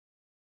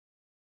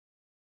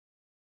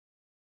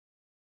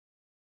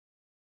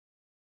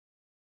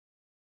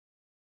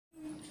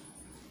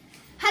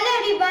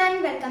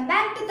everyone, welcome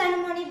back to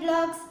Tanumoni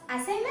Vlogs.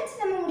 Assignments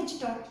நம்ம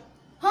முடிச்சிட்டோம்.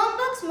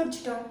 Homeworks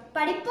முடிச்சிட்டோம்.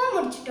 படிப்பும்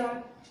முடிச்சிட்டோம்.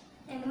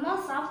 என்னமோ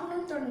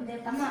சாப்பிடணும்னு தோணுது.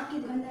 அம்மா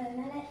இது வந்து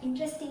நல்ல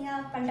இன்ட்ரெஸ்டிங்கா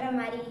பண்ற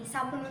மாதிரி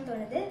சாப்பிடணும்னு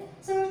தோணுது.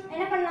 சோ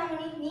என்ன பண்ணலாம்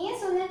மணி? நீயே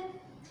சொல்லு.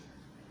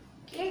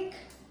 கேக்.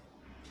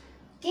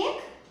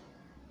 கேக்?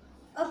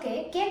 ஓகே,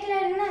 கேக்ல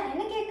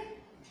என்ன கேக்?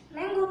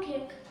 Mango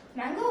cake.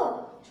 மேங்கோ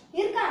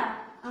இருக்கா?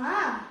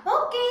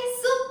 Okay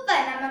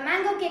super. நம்ம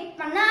மேங்கோ கேக்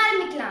பண்ண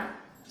ஆரம்பிக்கலாம்.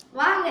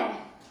 வாங்க.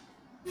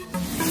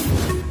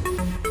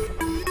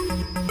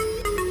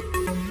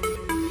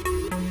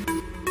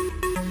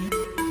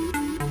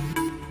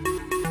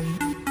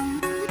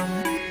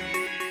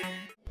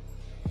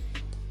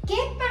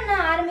 கேக் பண்ண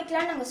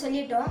ஆரம்பிக்கலாம் நம்ம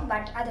சொல்லிட்டோம்.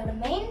 பட் அதோட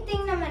மெயின்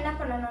திங் நம்ம என்ன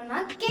பண்ணணும்னா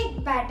கேக்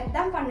பேட்டர்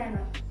தான்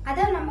பண்ணணும்.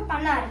 அதை நம்ம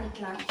பண்ண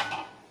ஆரம்பிக்கலாம்.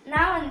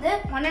 நான் வந்து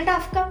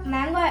 1.5 கப்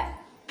மேங்கோ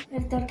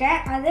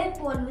எடுத்துருக்கேன். அதை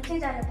இப்போ ஒரு மிக்ஸி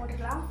ஜாரில்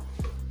போட்டுக்கலாம்.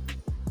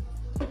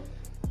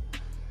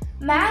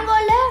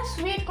 மேங்கோவில்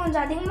ஸ்வீட்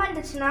கொஞ்சம் அதிகமாக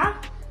இருந்துச்சுன்னா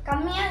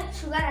கம்மியாக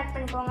சுகர் ஆட்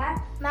பண்ணிக்கோங்க.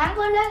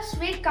 மேங்கோவில்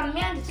ஸ்வீட்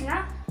கம்மியாக இருந்துச்சுன்னா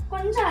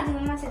கொஞ்சம்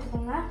அதிகமாக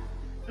சேர்த்துக்கோங்க.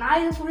 நான்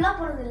இது ஃபுல்லாக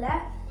போடுறதில்ல,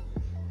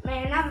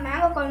 ஏன்னா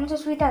மேங்கோ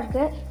கொஞ்சம் ஸ்வீட்டாக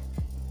இருக்குது.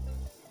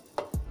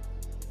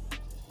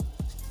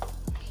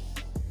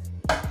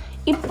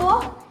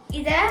 இப்போது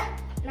இதை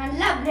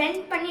நல்லா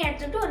பிளெண்ட் பண்ணி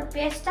எடுத்துகிட்டு ஒரு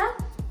பேஸ்ட்டாக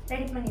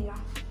ரெடி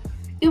பண்ணிடலாம்.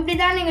 இப்படி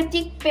தான் நீங்கள்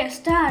திக்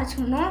பேஸ்ட்டாக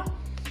அரைச்சிக்கணும்.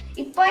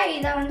 இப்போ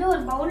இதை வந்து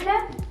ஒரு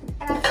பவுலில்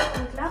ட்ரான்ஸ்ஃபர்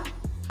பண்ணிக்கலாம்.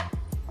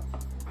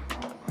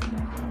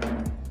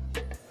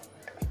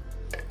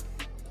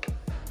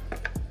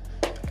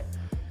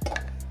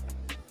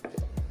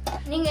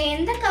 நீங்கள்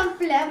எந்த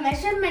கப்பில்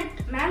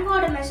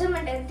மேங்கோட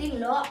மெஷர்மெண்ட்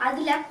எடுத்தீங்களோ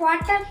அதில்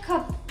 1/4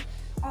 கப்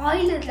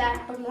ஆயில் இதில்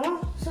ஆட் பண்ணுவோம்.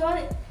 ஸோ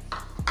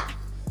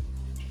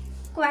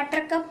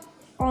 1/4 கப்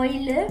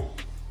ஆயிலு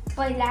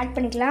இப்போ இதில் ஆட்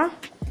பண்ணிக்கலாம்.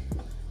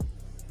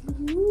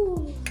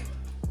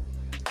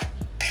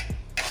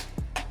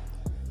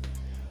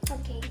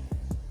 ஓகே,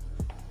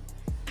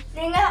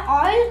 நீங்கள்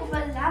ஆயிலுக்கு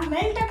பதிலாக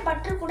மெல்டட்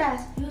பட்டர் கூட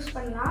யூஸ்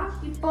பண்ணலாம்.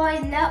 இப்போ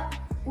இதில்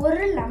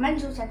ஒரு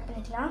லெமன் ஜூஸ் ஆட்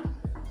பண்ணிக்கலாம்.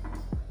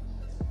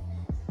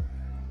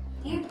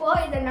 இப்போ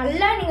இதை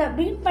நல்லா நீங்கள்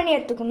பீட் பண்ணி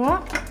எடுத்துக்கணும்.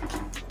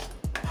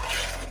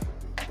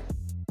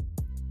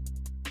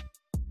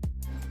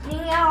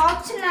 நீங்கள்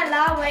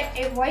ஆப்ஷனலாக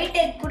ஒயிட்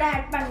எக் கூட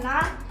ஆட்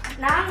பண்ணலாம்.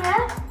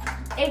 நாங்கள்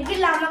எக்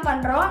இல்லாமல்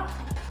பண்ணுறோம்.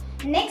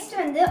 நெக்ஸ்ட்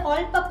வந்து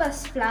ஆல்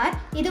பர்பஸ் ஃப்ளார்.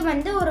 இது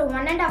வந்து ஒரு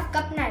 1.5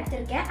 கப் நான்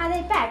எடுத்திருக்கேன். அதை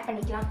இப்போ ஆட்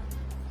பண்ணிக்கலாம்.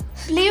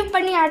 ஸ்லீவ்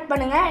பண்ணி ஆட்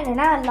பண்ணுங்கள்,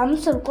 இல்லைன்னா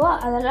லம்ஸ் இருக்கும்,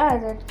 அதெல்லாம்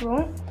அதை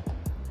எடுத்துருவோம்.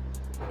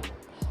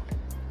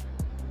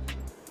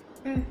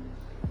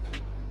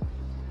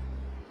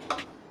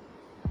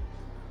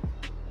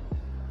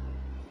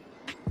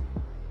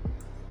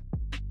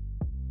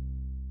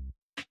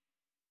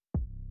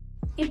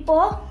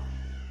 இப்போது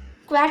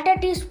 1/4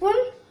 டீஸ்பூன்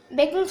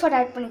பேக்கிங் சோடா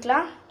ஆட்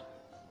பண்ணிக்கலாம்.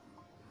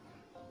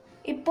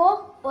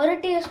 இப்போது 1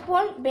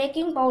 டீஸ்பூன்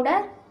பேக்கிங்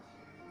பவுடர்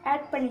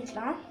ஆட்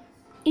பண்ணிக்கலாம்.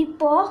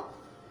 இப்போது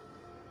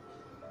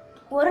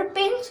 1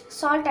 பிஞ்ச்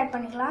சால்ட் ஆட்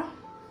பண்ணிக்கலாம்.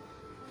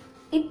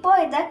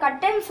 இப்போது இதை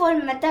கட் அண்ட்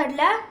ஃபோல்ட்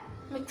மெத்தடில்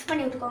மிக்ஸ்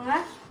பண்ணி விட்டுக்கோங்க.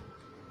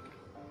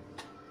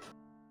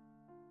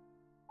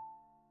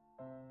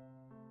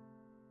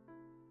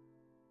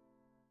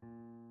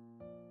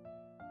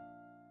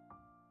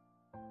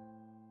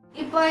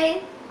 இப்போ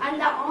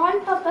அந்த ஆல்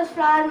பர்பஸ்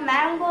ஃப்ளார்,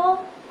 மேங்கோ,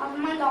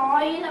 அப்புறமா அந்த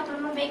ஆயில்,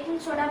 அப்புறமா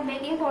பேக்கிங் சோடா,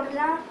 பேக்கிங்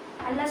பவுடர்லாம்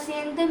எல்லாம்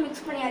சேர்ந்து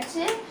மிக்ஸ்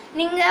பண்ணியாச்சு.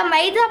 நீங்கள்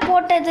மைதா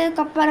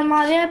போட்டதுக்கு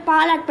அப்புறமாவே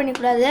பால் ஆட்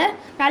பண்ணிக்கூடாது.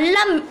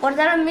 நல்லா ஒரு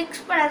தடவை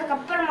மிக்ஸ் பண்ணதுக்கு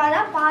அப்புறமா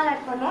தான் பால்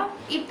ஆட் பண்ணும்.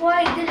 இப்போ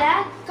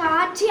இதில்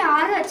காய்ச்சி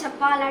ஆற வச்ச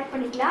பால் ஆட்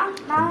பண்ணிக்கலாம்.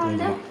 நான்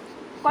வந்து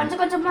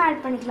கொஞ்சம் கொஞ்சமாக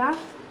ஆட் பண்ணிக்கலாம்.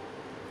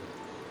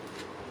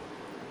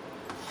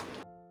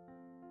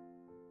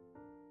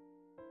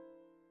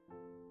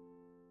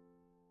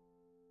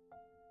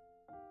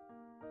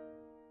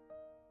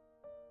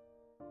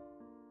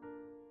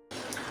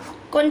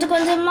 கொஞ்சம்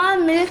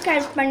கொஞ்சமாக மில்க்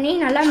ஆட் பண்ணி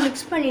நல்லா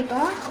மிக்ஸ்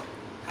பண்ணிட்டோம்.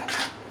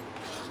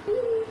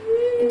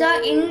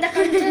 இதான் இந்த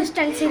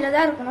கன்சிஸ்டன்சியில்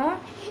தான் இருக்கணும்.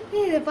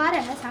 இது பாரு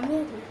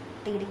சமையல்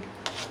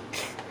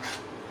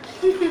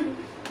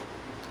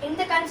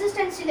இந்த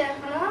கன்சிஸ்டன்சியில்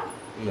இருக்கணும்.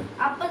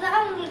 அப்போ தான்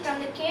உங்களுக்கு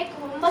அந்த கேக்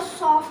ரொம்ப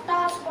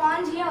சாஃப்டாக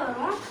ஸ்பாஞ்சியாக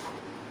வரும்.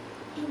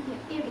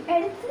 இப்படி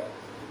எடுத்து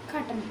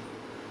காட்டணும்.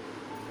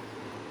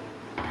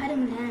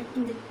 பாருங்களேன்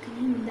இந்த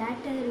க்ரீம்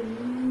பேட்டர்.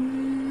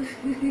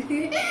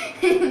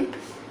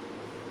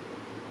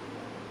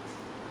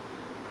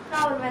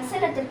 நான் ஒரு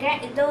வெசல்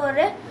எடுத்துருக்கேன். இதை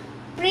ஒரு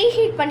ப்ரீ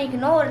ஹீட்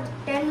பண்ணிக்கணும். ஒரு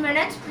 10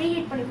 மினிட்ஸ் ப்ரீ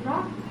ஹீட்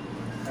பண்ணிக்கணும்.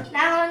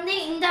 நாங்கள் வந்து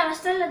இந்த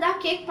வெசலில் தான்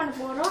கேக் பண்ண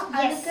போகிறோம்.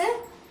 அதுக்கு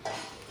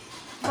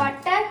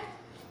பட்டர்,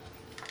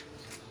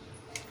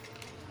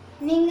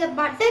 நீங்கள்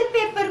பட்டர்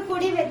பேப்பர்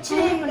கூட வச்சு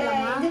இது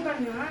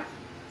பண்ணலாம்.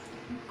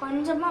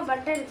 கொஞ்சமாக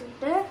பட்டர்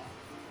எடுத்துக்கிட்டு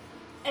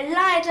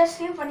எல்லா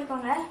எட்ஜஸ்லையும்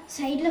பண்ணிக்கோங்க.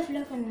 சைடில்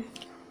ஃபுல்லாக பண்ணு.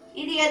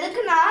 இது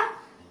எதுக்குன்னா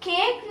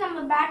கேக் நம்ம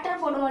பேட்டர்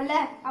போடுவோம்ல,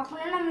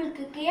 அப்படின்னா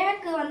நம்மளுக்கு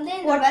கேக்கு வந்து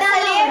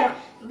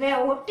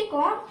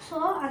ஒட்டிக்கும். ஸோ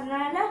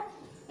அதனால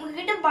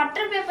உங்ககிட்ட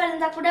பட்டர் பேப்பர்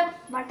இருந்தால் கூட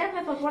பட்டர்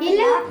பேப்பர்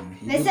போடலாம்.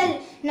 வெசல்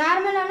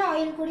நார்மலான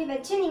ஆயில் கூட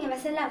வச்சு நீங்கள்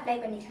வெசலில் அப்ளை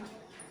பண்ணிக்கலாம்.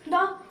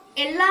 இதோ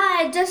எல்லா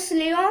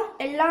எட்ஜஸ்லேயும்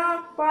எல்லா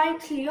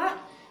பாயிண்ட்ஸ்லேயும்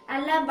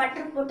நல்லா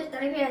பட்டர் போட்டு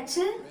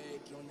தடவியாச்சு.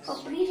 இப்போ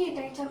ப்ரீஹீட்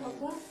ஆகிடுச்சா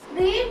பார்ப்போம்.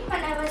 ப்ரீஹீட்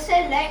பண்ண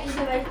வெசலில்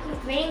இது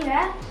வைங்க.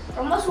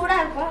 ரொம்ப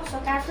சூடாக இருக்கும். ஸோ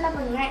கேர்ஃபுல்லாக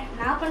பண்ணுங்கள்.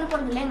 நான் பண்ண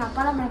போகிறது இல்லை, எங்கள்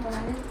அப்பா தான் பண்ண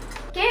போகிறாங்க.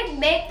 கேக்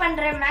பேக்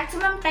பண்ணுற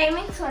மேக்ஸிமம்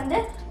டைமிங்ஸ் வந்து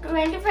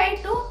 25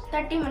 to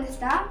 30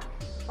 மினிட்ஸ் தான்.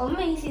 ரொம்ப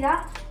ஈஸி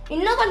தான்.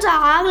 இன்னும்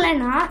கொஞ்சம்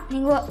ஆகலைன்னா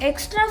நீங்கள்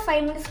எக்ஸ்ட்ரா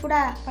 5 மினிட்ஸ் கூட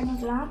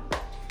பண்ணிக்கலாம்.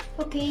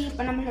 ஓகே,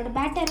 இப்போ நம்மளோட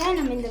பேட்டரை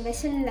நம்ம இந்த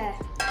வெசலில்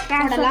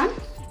போடலாம்.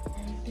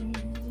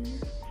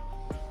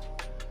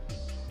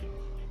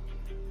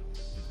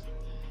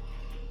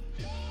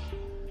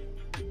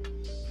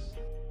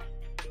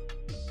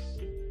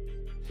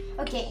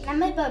 ஓகே,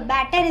 நம்ம இப்போ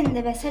பேட்டர் இந்த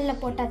வெசலில்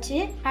போட்டாச்சு.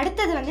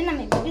 அடுத்தது வந்து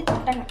நம்ம எப்படி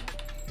தட்டணும்,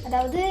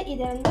 அதாவது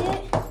இதை வந்து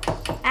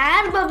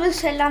ஏர்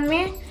பபிள்ஸ் எல்லாமே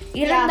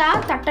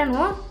இருந்தால்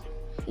தட்டணும்,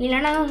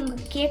 இல்லைன்னா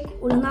உங்கள் கேக்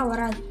ஒழுங்காக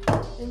வராது.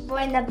 இப்போ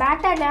இந்த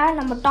பேட்டரில்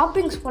நம்ம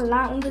டாப்பிங்ஸ்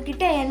போடலாம்.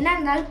 உங்ககிட்ட என்ன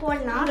இருந்தாலும்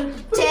போடலாம்.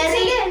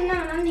 செர்ரி என்ன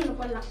வேணாலும் நீங்கள்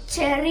போடலாம்.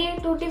 Cherry,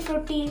 tutti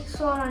frutti.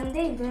 ஸோ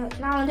வந்து இது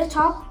நான் வந்து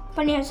சாப்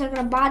பண்ணி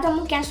வச்சுருக்கிற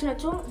பாதாமும்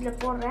கேஷ்நட்ஸும்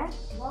இதில் போடுறேன்.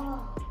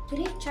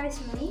 Great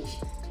choice Manish.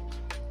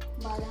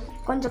 பாதாம்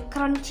கொஞ்சம்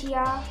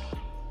க்ரன்ச்சியாக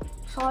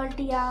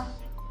சால்ட்டியாக.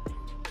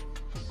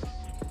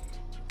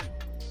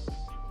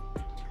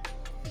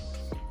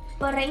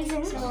 இப்போ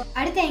ரைசன்ஸ்.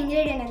 அடுத்த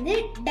இன்க்ரீடியன்ட் வந்து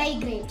try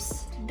grapes.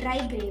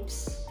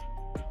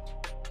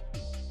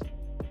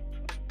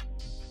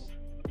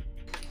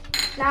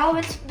 Now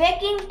it's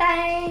baking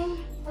time.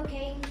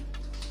 Okay,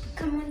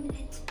 come on,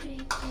 let's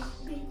bake.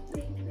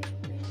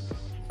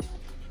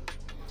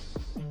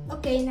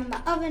 Okay,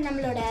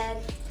 நம்மளோட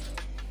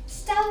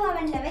ஸ்டவ்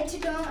அவன்ல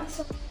வச்சிட்டோம்.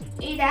 ஸோ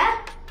இதை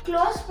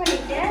க்ளோஸ்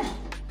பண்ணிட்டு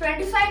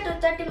 25 to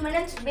 30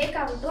 minutes பேக்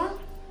ஆகட்டும்.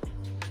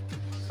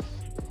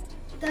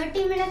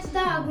 30 மினிட்ஸ்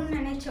தான் ஆகும்னு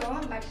நினைச்சோம்,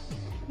 பட்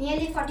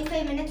நியர்லி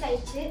 45 மினிட்ஸ்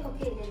ஆயிடுச்சு.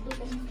 ஓகே, இது எப்படி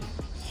பண்ணுறேன்.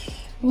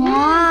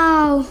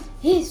 வாவ்,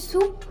 ஏய்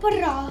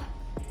சூப்பரா.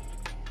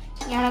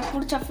 எனக்கு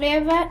பிடிச்ச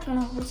ஃப்ளேவர்,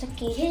 எனக்கு பிடிச்ச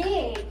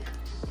கேக்.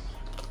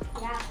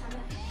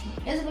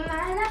 இதுக்கு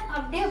மேலே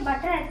அப்படியே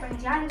பட்டர் ஆட்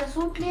பண்ணிக்கலாம். இந்த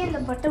சூட்லேயே இந்த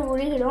பட்டர்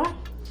உருகிடும்.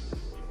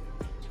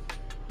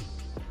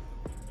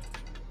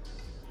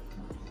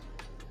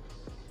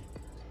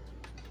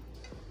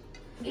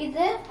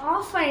 இது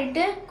ஆஃப்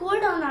பண்ணிட்டு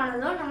கூல் டவுன்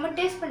ஆனதும் நம்ம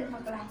டேஸ்ட் பண்ணி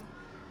பார்க்கலாம்.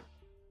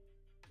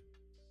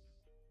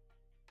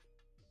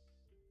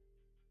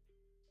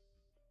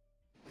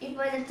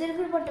 இப்போ இதை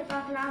திருப்பி போட்டு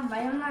பார்க்கலாம்.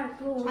 பயமா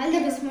இருக்கு. ஆல்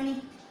தி பெஸ்ட் மணி.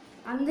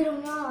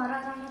 வந்துருமா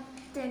வராதான்னு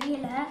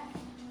தெரியல.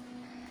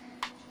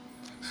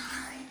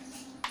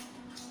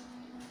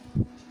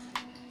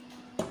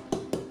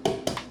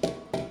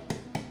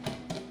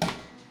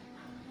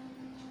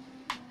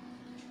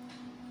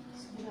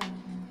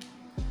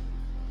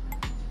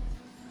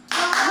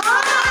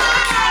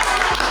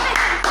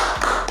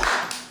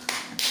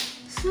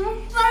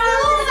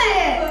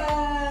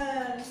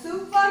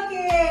 Super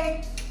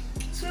cake.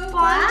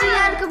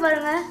 ஸ்பாஞ்சியா இருக்கு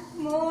பாருங்க.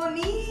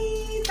 மோனி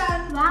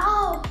தான்.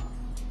 Wow,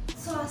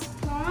 so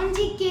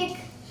spongy cake.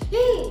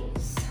 ஏய்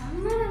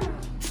சம்மனா.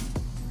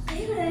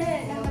 ஐயோ,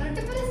 நம்ம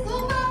ரெண்டு பேரும்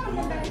சூப்பரா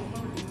பண்ணோம்.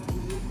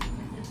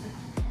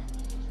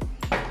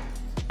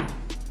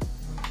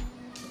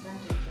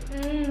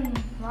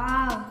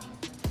 வாவ்,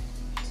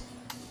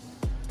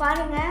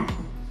 பாருங்க,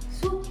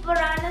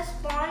 சூப்பரான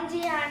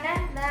ஸ்பாஞ்சியான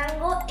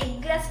mango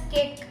eggless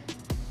cake.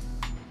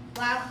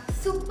 Wow,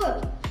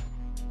 super.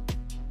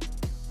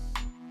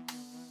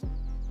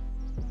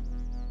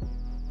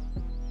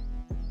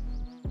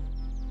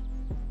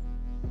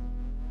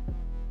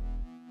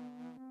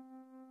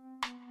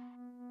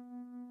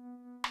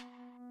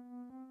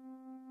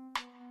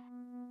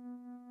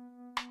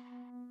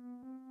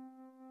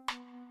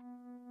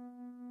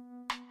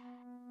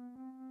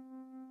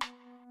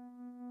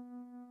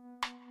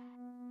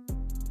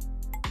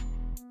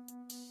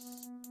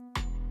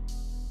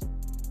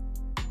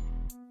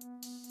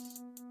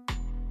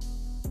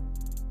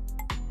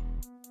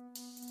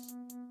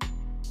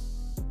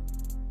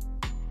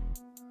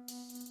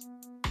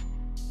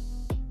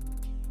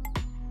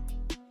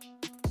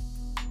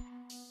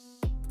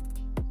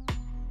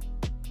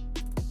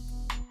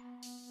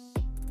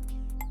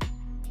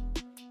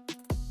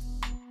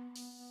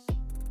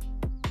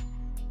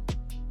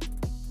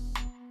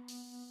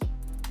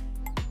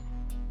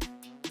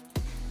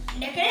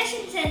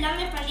 Decorations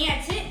எல்லாமே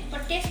பண்ணியாச்சு. இப்போ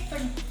டேஸ்ட்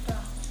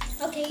பண்ணிக்கலாம்.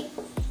 ஓகே,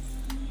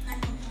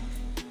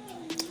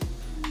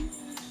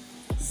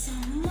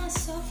 செம்ம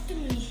சாஃப்ட்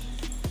மணி.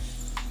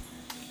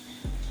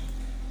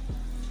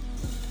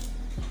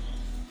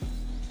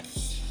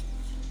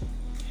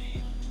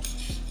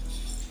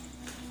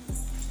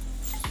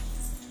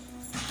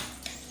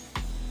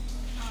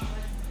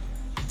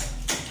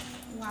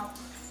 வாவ்,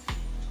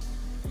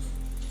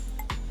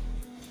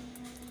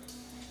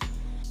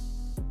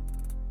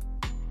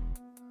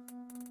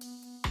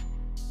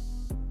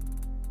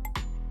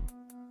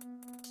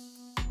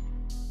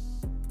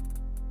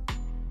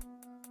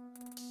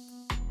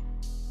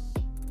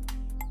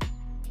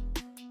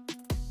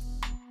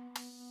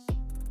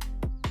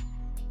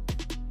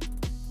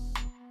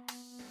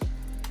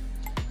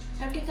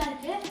 எப்படிக்கா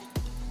இருக்கு?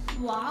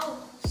 Wow,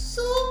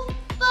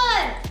 super.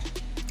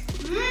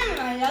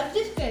 I love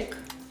this cake.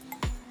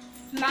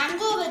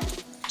 Mango with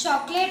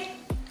chocolate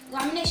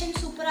combination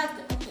super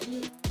இருக்கு.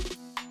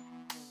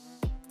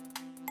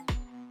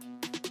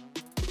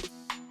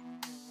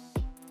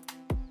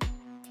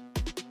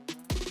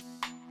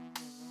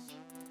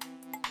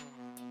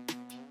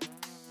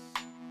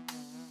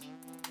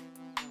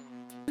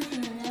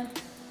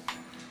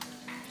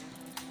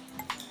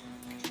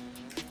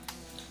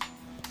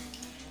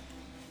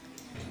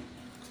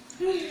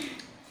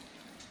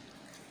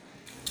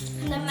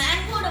 The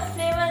mango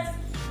flavor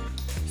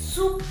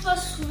super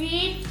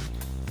sweet,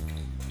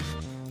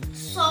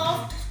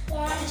 soft,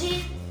 spongy.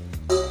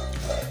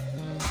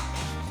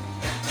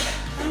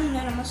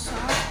 நம்ம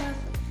சாப்பிட்டா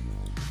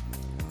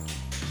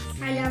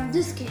I love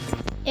this cake.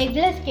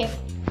 Eggless cake.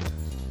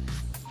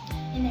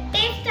 இந்த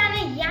டேஸ்டான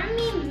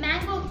yummy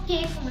mango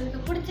cake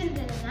உங்களுக்கு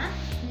பிடிச்சிருந்ததுன்னா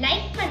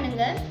லைக்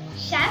பண்ணுங்க,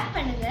 ஷேர்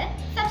பண்ணுங்க,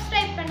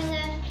 சப்ஸ்கிரைப் பண்ணுங்க.